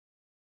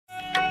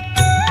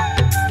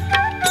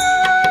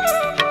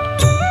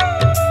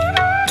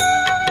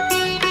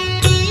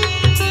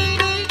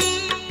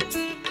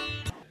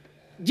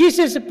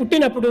Jesus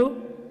పుట్టినప్పుడు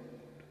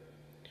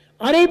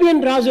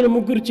Arabian రాజులు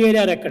ముగ్గురు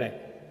చేరారు అక్కడ.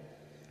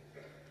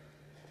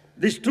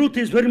 This truth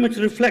is very much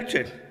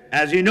reflected.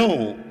 As you know,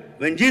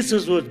 when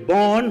Jesus was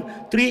born,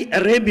 3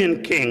 Arabian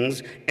kings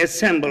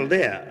assembled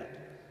there.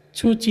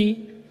 చూచి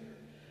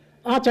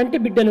ఆ చంటి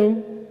బిడ్డను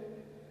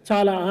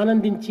చాలా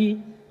ఆనందించి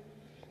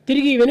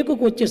తిరిగి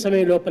వెనుకకు వచ్చే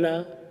సమయం లోపల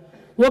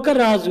ఒక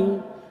రాజు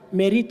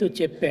మేరీతో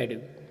చెప్పాడు.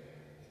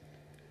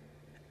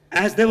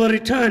 As they were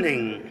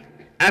returning,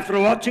 after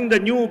watching the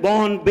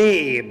newborn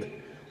babe,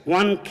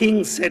 one king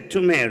said to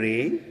Mary,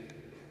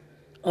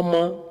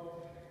 అమ్మా,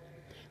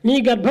 నీ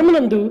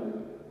గర్భమునందు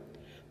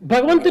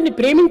భగవంతుని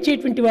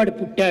ప్రేమించేటువంటి వాడు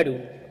పుట్టాడు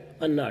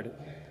అన్నాడు.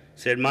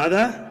 said,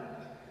 Mother,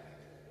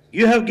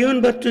 you have given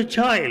birth to a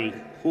child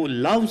who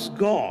loves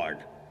God.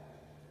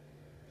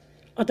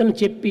 అతను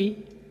చెప్పి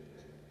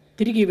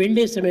తిరిగి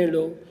వెళ్ళే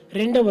సమయంలో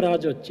రెండవ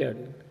రాజు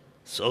వచ్చాడు.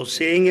 So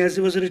saying, as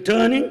he was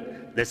returning,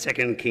 the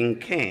second king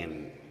came.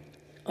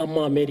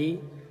 అమ్మా మేరీ,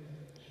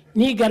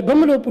 నీ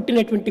గర్భములో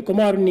పుట్టినటువంటి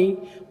కుమారుణ్ణి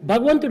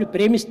భగవంతుడు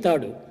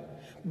ప్రేమిస్తాడు,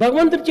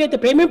 భగవంతుడి చేత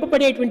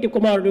ప్రేమింపబడేటువంటి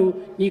కుమారుడు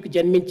నీకు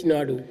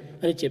జన్మించినాడు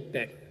అని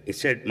చెప్పాడు. He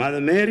said,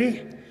 Mother Mary,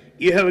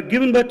 you have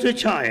given birth to a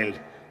child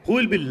who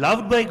will be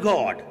loved by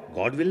God.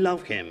 God will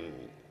love him.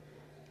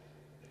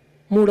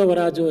 మూడవ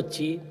రాజు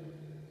వచ్చి,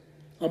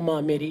 అమ్మా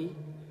మేరీ,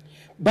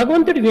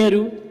 భగవంతుడు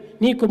వేరు,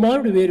 నీ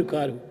కుమారుడు వేరు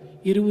కారు,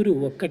 ఇరువురు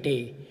ఒక్కటే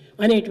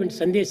అనేటువంటి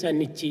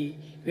సందేశాన్ని ఇచ్చి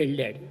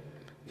వెళ్ళాడు.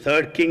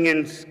 Third king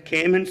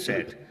came and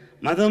said,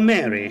 Mother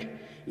Mary,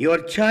 your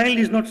child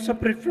is not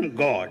separate from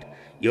God.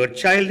 Your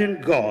child and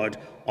God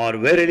are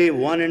verily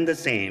one and the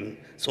same.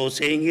 So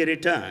saying, he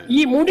returned.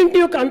 ఈ మూడింటి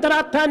యొక్క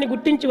అంతరార్థాన్ని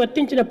గుర్తించి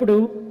వర్తించినప్పుడు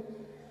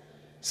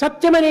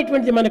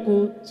సత్యమనేటువంటిది మనకు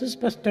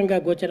సుస్పష్టంగా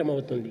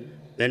గోచరమవుతుంది.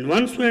 Then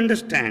once we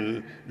understand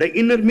the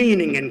inner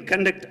meaning and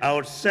conduct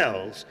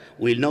ourselves,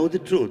 we'll know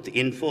the truth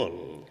in full.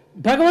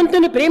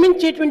 భగవంతుని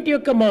ప్రేమించేటువంటి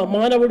యొక్క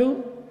మానవుడు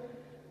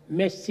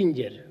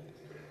messenger.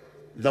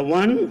 The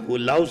one who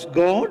loves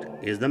God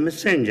is the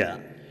messenger.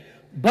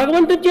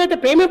 భగవంతుని చేత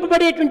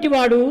ప్రేమింపబడేటువంటి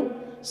వాడు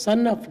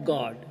son of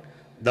God.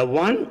 The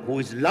one who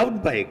is loved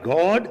by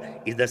God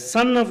is the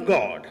Son of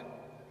God.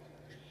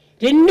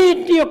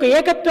 రెండింటి యొక్క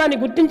ఏకత్వాన్ని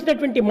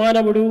గుర్తించినటువంటి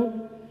మానవుడు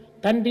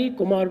తండ్రి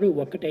కుమారుడు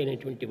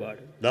ఒక్కటైనటువంటి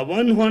వాడు. The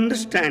one who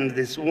understands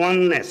this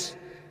oneness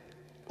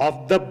of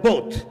the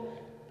both.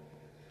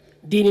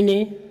 దీనినే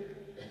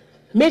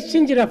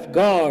messenger of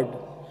God,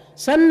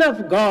 sun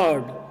of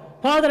God,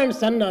 father and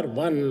sun are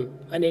one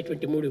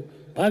అనేటువంటి 3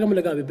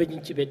 భాగములుగా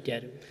విభజించి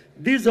పెట్టారు.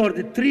 These are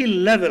the 3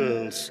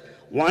 levels.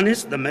 One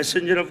is the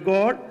messenger of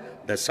God,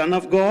 the Son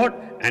of God,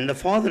 and the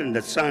Father and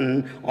the Son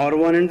are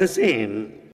one and the same.